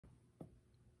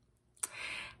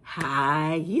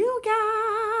Hi, you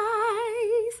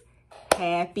guys.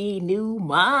 Happy new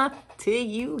month to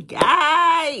you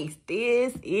guys.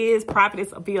 This is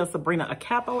Prophetess Sabrina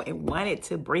Acapo and wanted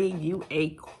to bring you a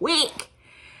quick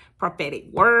prophetic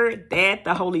word that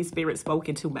the Holy Spirit spoke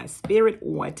into my spirit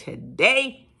on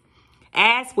today.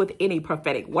 As with any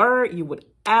prophetic word, you would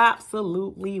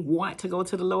absolutely want to go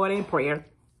to the Lord in prayer,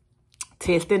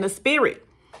 testing the spirit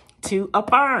to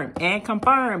affirm and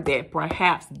confirm that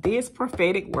perhaps this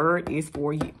prophetic word is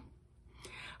for you.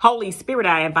 Holy Spirit,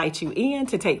 I invite you in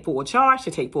to take full charge,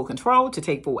 to take full control, to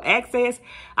take full access.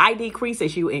 I decrease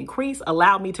as you increase.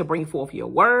 Allow me to bring forth your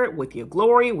word with your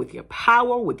glory, with your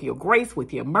power, with your grace,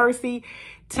 with your mercy,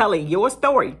 telling your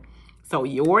story so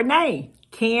your name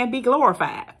can be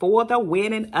glorified for the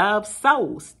winning of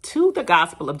souls to the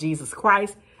gospel of Jesus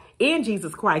Christ. In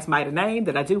Jesus Christ's mighty name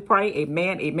that I do pray.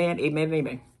 Amen, amen, amen,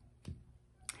 amen.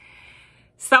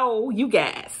 So, you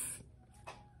guys,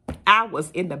 I was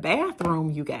in the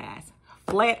bathroom, you guys,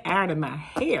 flat ironing my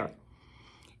hair.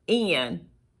 And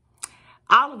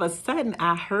all of a sudden,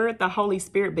 I heard the Holy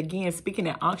Spirit begin speaking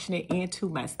and unctioning into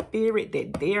my spirit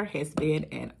that there has been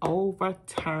an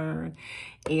overturn.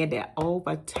 And that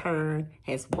overturn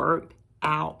has worked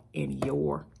out in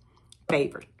your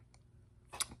favor.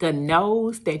 The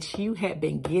no's that you have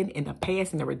been getting in the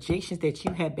past and the rejections that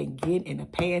you have been getting in the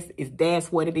past,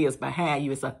 that's what it is behind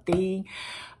you. It's a thing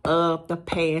of the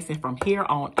past. And from here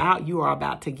on out, you are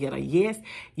about to get a yes.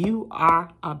 You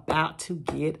are about to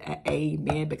get an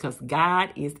amen, because God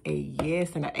is a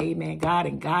yes and an amen God.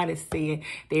 And God is saying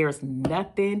there's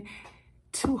nothing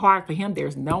too hard for him.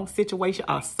 There's no situation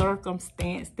or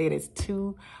circumstance that is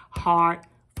too hard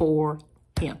for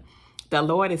him. The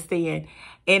Lord is saying,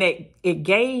 and it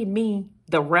gave me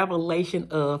the revelation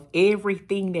of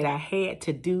everything that I had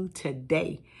to do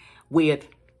today with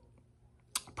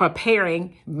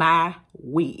preparing my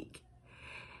wig.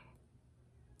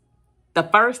 The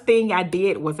first thing I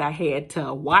did was I had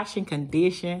to wash and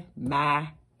condition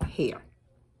my hair.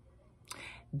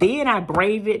 Then I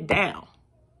braided it down.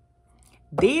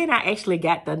 Then I actually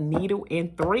got the needle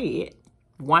and thread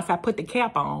once I put the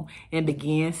cap on and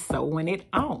began sewing it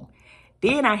on.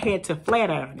 Then I had to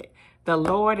flat iron it. The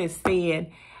Lord is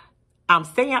saying, I'm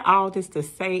saying all this to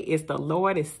say is the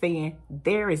Lord is saying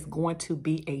there is going to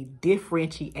be a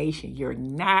differentiation. You're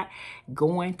not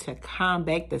going to come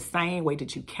back the same way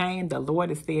that you came. The Lord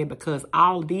is saying, because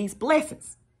all these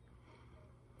blessings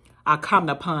are coming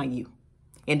upon you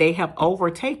and they have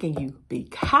overtaken you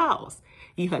because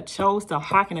you have chose to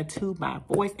hearken unto my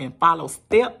voice and follow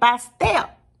step by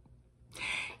step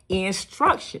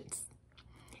instructions,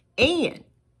 and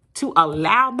to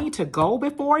allow me to go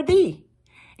before thee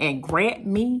and grant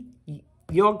me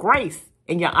your grace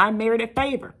and your unmerited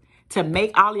favor to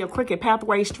make all your crooked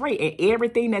pathways straight and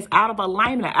everything that's out of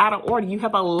alignment and out of order. You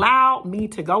have allowed me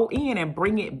to go in and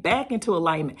bring it back into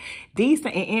alignment,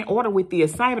 decent and in order with the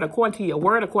assignment, according to your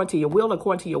word, according to your will,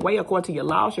 according to your way, according to your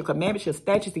laws, your commandments, your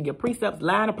statutes, and your precepts,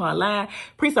 line upon line,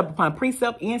 precept upon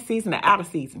precept, in season and out of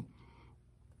season.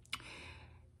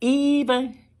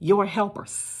 Even your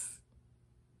helpers,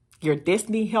 your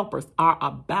destiny helpers, are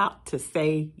about to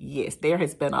say yes. There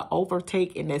has been an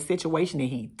overtake in that situation, and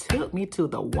he took me to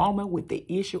the woman with the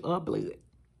issue of blood,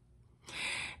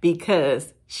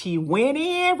 because she went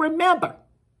in, remember,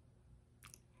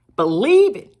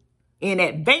 believing in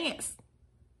advance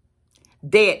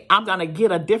that I'm going to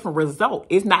get a different result.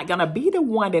 It's not going to be the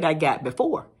one that I got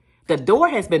before. The door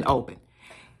has been opened.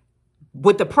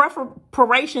 With the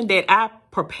preparation that I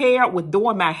prepared with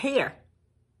doing my hair,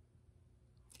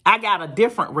 I got a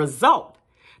different result.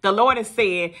 The Lord is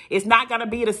saying it's not going to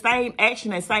be the same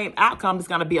action and same outcome. It's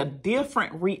going to be a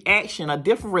different reaction, a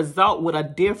different result with a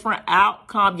different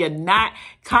outcome. You're not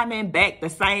coming back the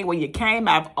same way you came.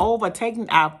 I've overtaken,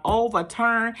 I've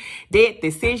overturned that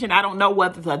decision. I don't know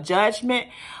whether it's a judgment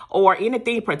or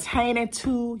anything pertaining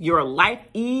to your life,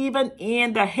 even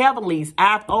in the heavenlies.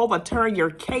 I've overturned your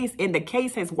case, and the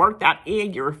case has worked out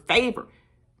in your favor.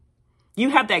 You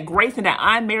have that grace and that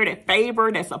unmerited favor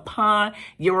that's upon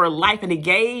your life. And he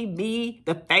gave me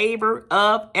the favor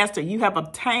of Esther. You have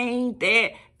obtained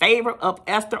that favor of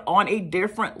Esther on a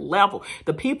different level.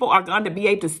 The people are going to be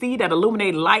able to see that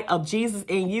illuminated light of Jesus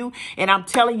in you. And I'm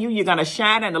telling you, you're going to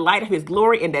shine in the light of his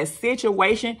glory in that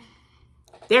situation.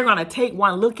 They're going to take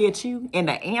one look at you, and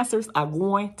the answers are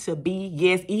going to be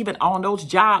yes, even on those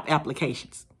job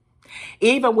applications.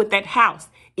 Even with that house,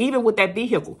 even with that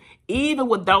vehicle, even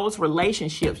with those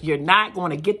relationships, you're not going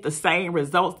to get the same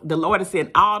results. The Lord is saying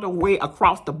all the way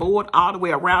across the board, all the way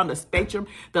around the spectrum.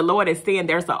 The Lord is saying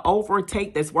there's an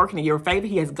overtake that's working in your favor.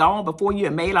 He has gone before you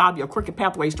and made all of your crooked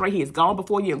pathway straight. He has gone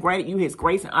before you and granted you his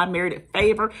grace and unmerited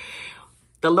favor.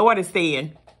 The Lord is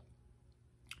saying,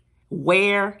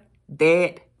 wear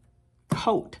that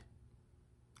coat,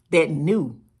 that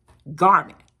new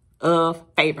garment of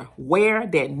favor. Wear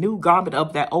that new garment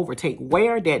of that overtake.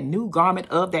 Wear that new garment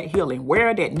of that healing.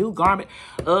 Wear that new garment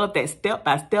of that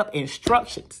step-by-step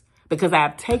instructions, because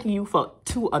I've taken you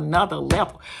to another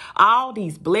level. All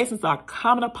these blessings are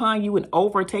coming upon you and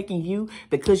overtaking you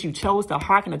because you chose to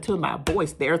hearken unto my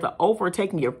voice. There's an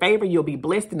overtaking your favor. You'll be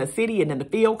blessed in the city and in the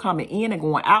field, coming in and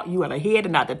going out. You are the head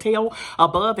and not the tail,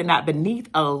 above and not beneath,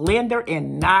 a lender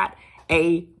and not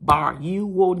a bar. You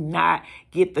will not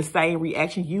get the same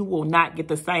reaction. You will not get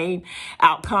the same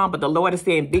outcome. But the Lord is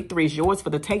saying victory is yours for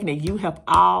the taking, and you have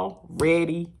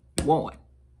already won.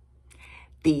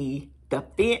 The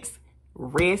defense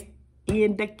rests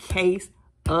in the case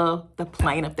of the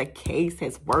plaintiff. The case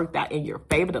has worked out in your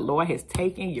favor. The Lord has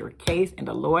taken your case, and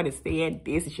the Lord is saying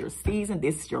this is your season.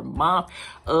 This is your month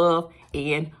of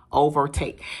an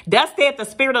overtake. Thus saith the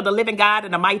Spirit of the living God,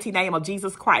 in the mighty name of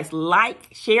Jesus Christ. Like,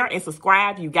 share, and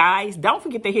subscribe, you guys. Don't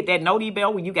forget to hit that noti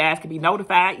bell where you guys can be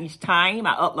notified each time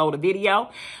I upload a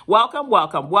video. Welcome,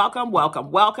 welcome, welcome,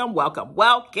 welcome, welcome, welcome,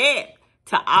 welcome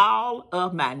to all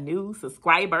of my new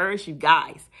subscribers, you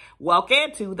guys.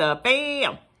 Welcome to the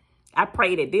fam. I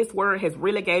pray that this word has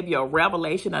really gave you a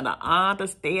revelation and an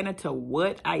understanding to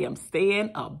what I am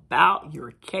saying about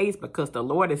your case, because the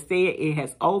Lord has said it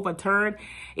has overturned.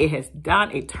 It has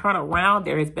done a turnaround.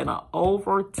 There has been an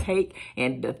overtake,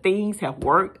 and the things have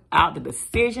worked out. The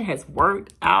decision has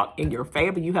worked out in your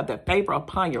favor. You have that favor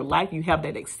upon your life. You have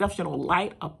that exceptional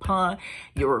light upon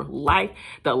your life.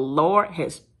 The Lord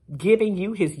has giving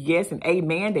you his yes and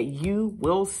amen, that you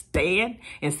will stand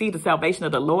and see the salvation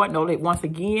of the Lord. Know that once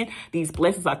again, these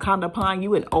blessings are coming upon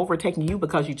you and overtaking you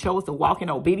because you chose to walk in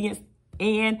obedience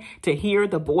and to hear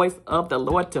the voice of the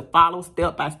Lord, to follow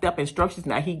step-by-step instructions.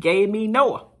 Now, he gave me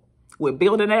Noah with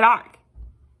building that ark.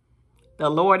 The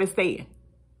Lord is saying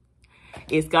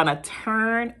it's going to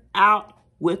turn out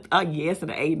with a yes and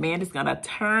an amen. It's going to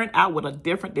turn out with a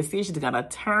different decision. It's going to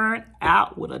turn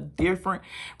out with a different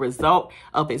result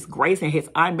of his grace and his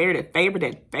unmerited favor,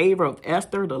 that favor of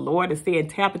Esther. The Lord is saying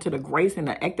tap into the grace and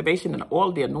the activation and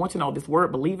all the anointing on this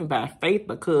word, believing by faith,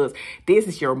 because this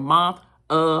is your month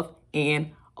of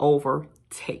an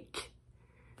overtake.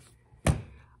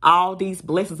 All these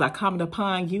blessings are coming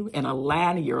upon you and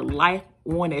aligning your life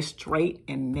on a straight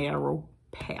and narrow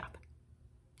path.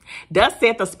 Thus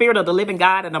saith the Spirit of the living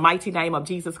God, in the mighty name of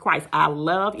Jesus Christ. I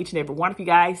love each and every one of you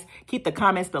guys. Keep the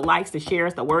comments, the likes, the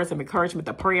shares, the words of encouragement,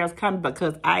 the prayers coming,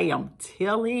 because I am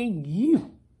telling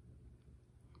you,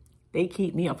 they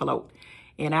keep me afloat.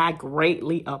 And I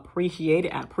greatly appreciate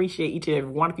it. I appreciate each and every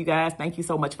one of you guys. Thank you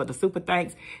so much for the super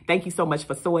thanks. Thank you so much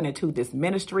for sowing into this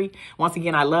ministry. Once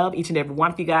again, I love each and every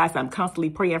one of you guys. I'm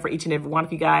constantly praying for each and every one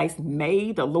of you guys.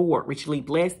 May the Lord richly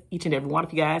bless each and every one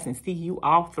of you guys and see you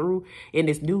all through in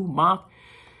this new month,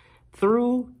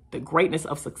 through the greatness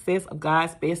of success of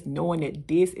God's best, knowing that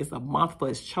this is a month for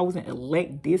his chosen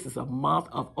elect. This is a month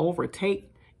of overtake.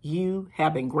 You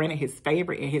have been granted his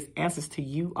favor, and his answers to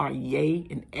you are yea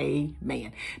and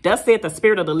amen. Thus said the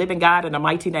Spirit of the living God, in the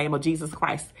mighty name of Jesus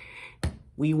Christ.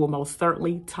 We will most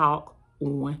certainly talk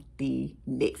on the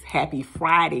next. Happy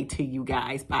Friday to you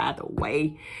guys, by the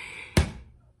way.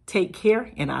 Take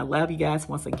care, and I love you guys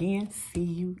once again. See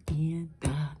you in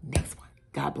the next one.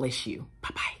 God bless you.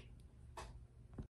 Bye-bye.